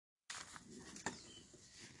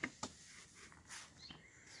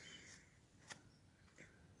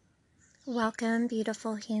Welcome,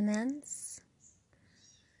 beautiful humans.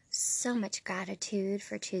 So much gratitude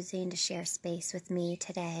for choosing to share space with me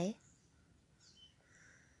today.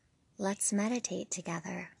 Let's meditate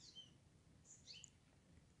together.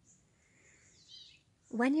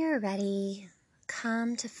 When you're ready,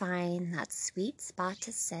 come to find that sweet spot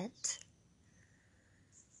to sit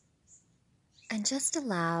and just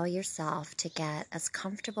allow yourself to get as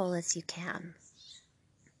comfortable as you can.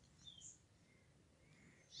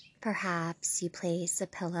 Perhaps you place a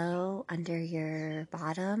pillow under your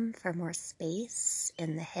bottom for more space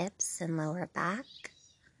in the hips and lower back.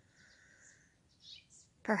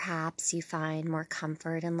 Perhaps you find more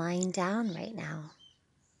comfort in lying down right now.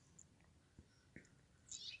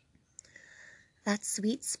 That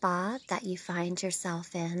sweet spot that you find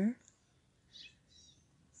yourself in,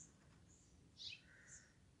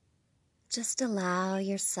 just allow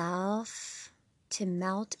yourself to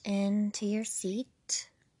melt into your seat.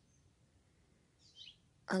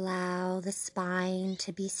 Allow the spine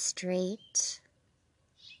to be straight.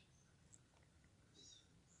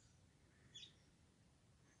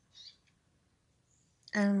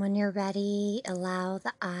 And when you're ready, allow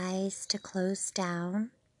the eyes to close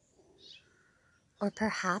down. Or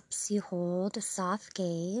perhaps you hold a soft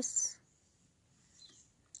gaze.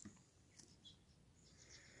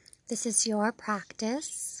 This is your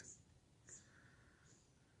practice,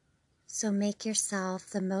 so make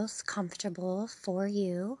yourself the most comfortable for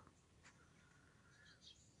you.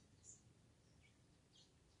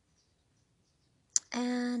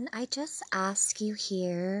 And I just ask you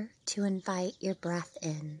here to invite your breath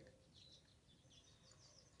in.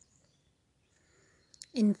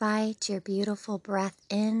 Invite your beautiful breath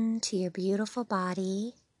into your beautiful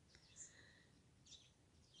body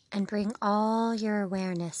and bring all your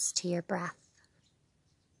awareness to your breath.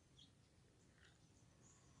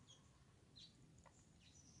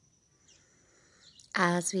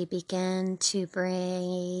 As we begin to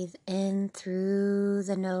breathe in through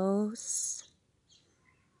the nose,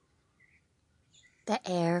 the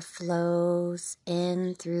air flows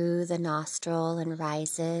in through the nostril and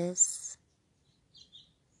rises.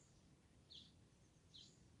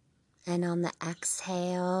 And on the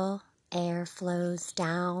exhale, air flows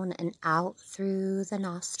down and out through the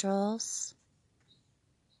nostrils.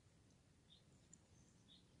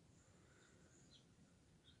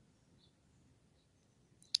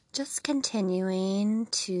 Just continuing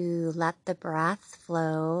to let the breath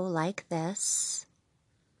flow like this,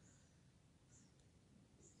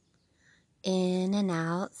 in and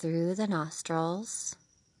out through the nostrils.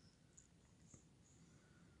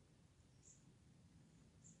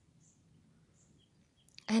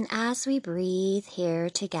 And as we breathe here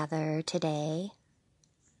together today,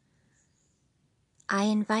 I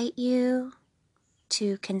invite you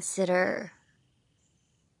to consider,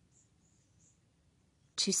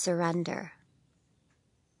 to surrender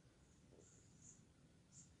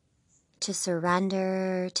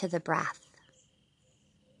to the breath.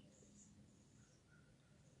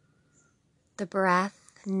 The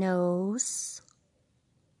breath knows,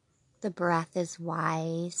 the breath is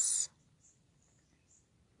wise,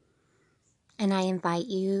 and I invite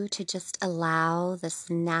you to just allow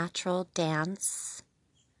this natural dance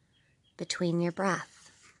between your breath.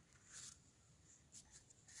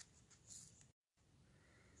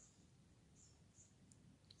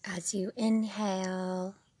 As you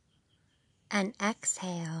inhale and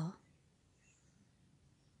exhale,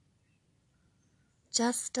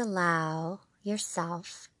 just allow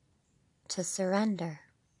yourself to surrender.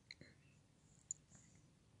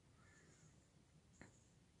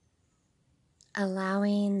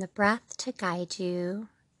 Allowing the breath to guide you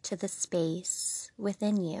to the space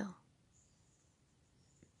within you.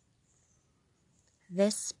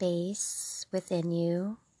 This space within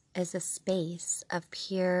you is a space of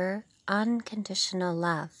pure, unconditional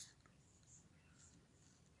love.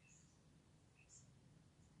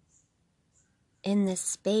 In this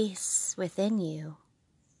space within you,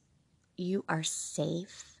 you are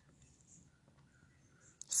safe,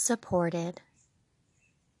 supported,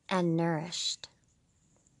 and nourished.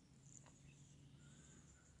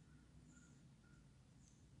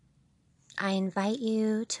 I invite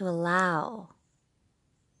you to allow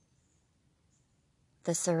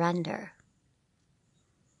the surrender.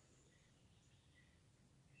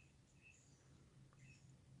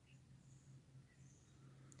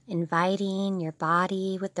 Inviting your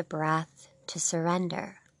body with the breath to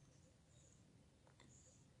surrender.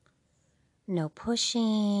 No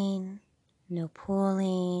pushing, no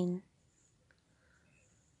pulling.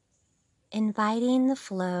 Inviting the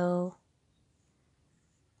flow,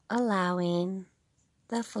 allowing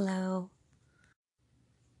the flow.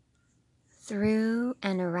 through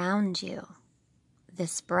and around you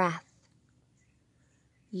this breath,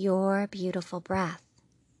 your beautiful breath,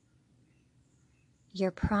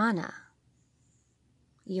 your prana,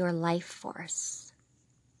 your life force.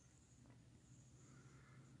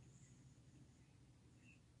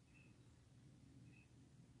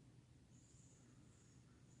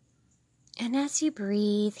 And as you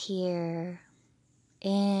breathe here,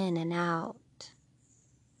 in and out,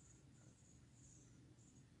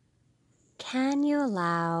 can you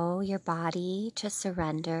allow your body to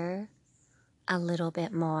surrender a little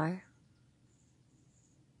bit more?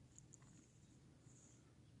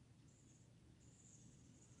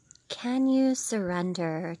 Can you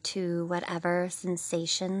surrender to whatever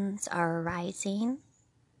sensations are arising?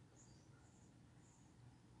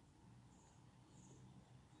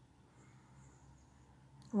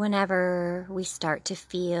 Whenever we start to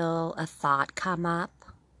feel a thought come up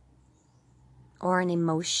or an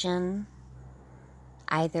emotion,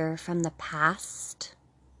 either from the past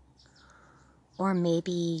or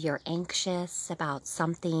maybe you're anxious about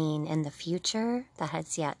something in the future that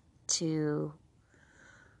has yet to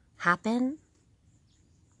happen,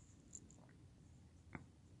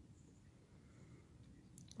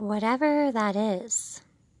 whatever that is,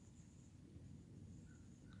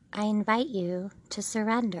 I invite you to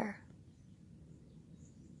surrender.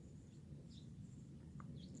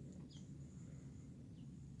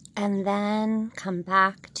 And then come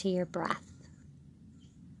back to your breath.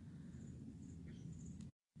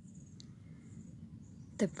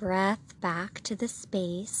 The breath back to the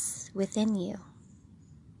space within you.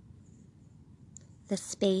 The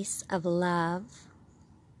space of love.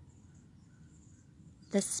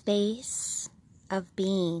 The space of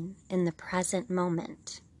being in the present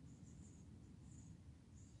moment.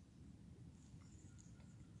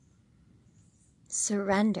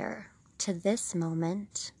 Surrender to this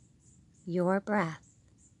moment, your breath.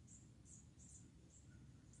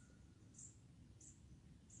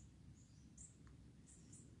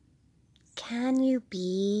 Can you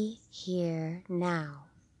be here now?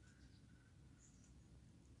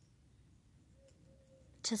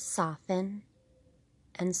 To soften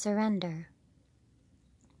and surrender.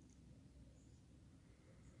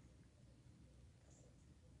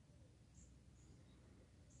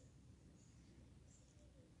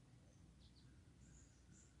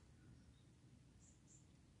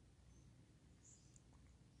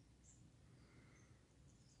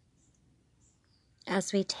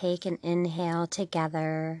 As we take an inhale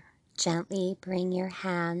together, gently bring your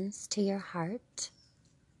hands to your heart,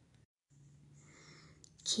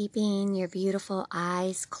 keeping your beautiful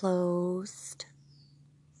eyes closed.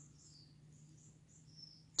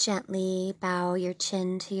 Gently bow your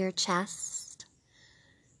chin to your chest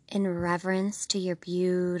in reverence to your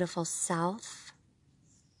beautiful self.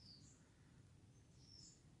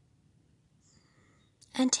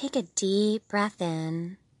 And take a deep breath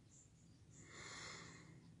in.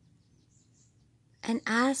 And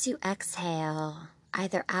as you exhale,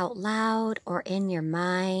 either out loud or in your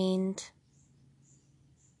mind,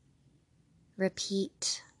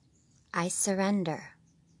 repeat, I surrender.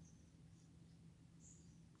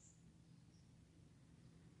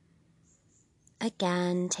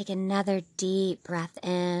 Again, take another deep breath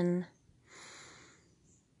in.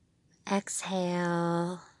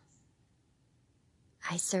 Exhale,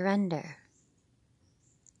 I surrender.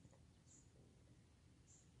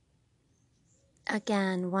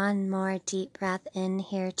 Again, one more deep breath in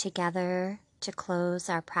here together to close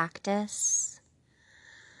our practice.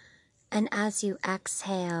 And as you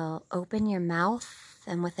exhale, open your mouth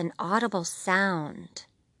and with an audible sound,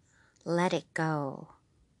 let it go.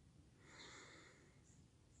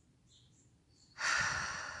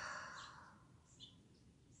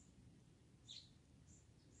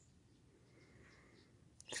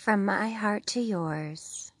 From my heart to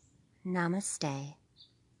yours, namaste.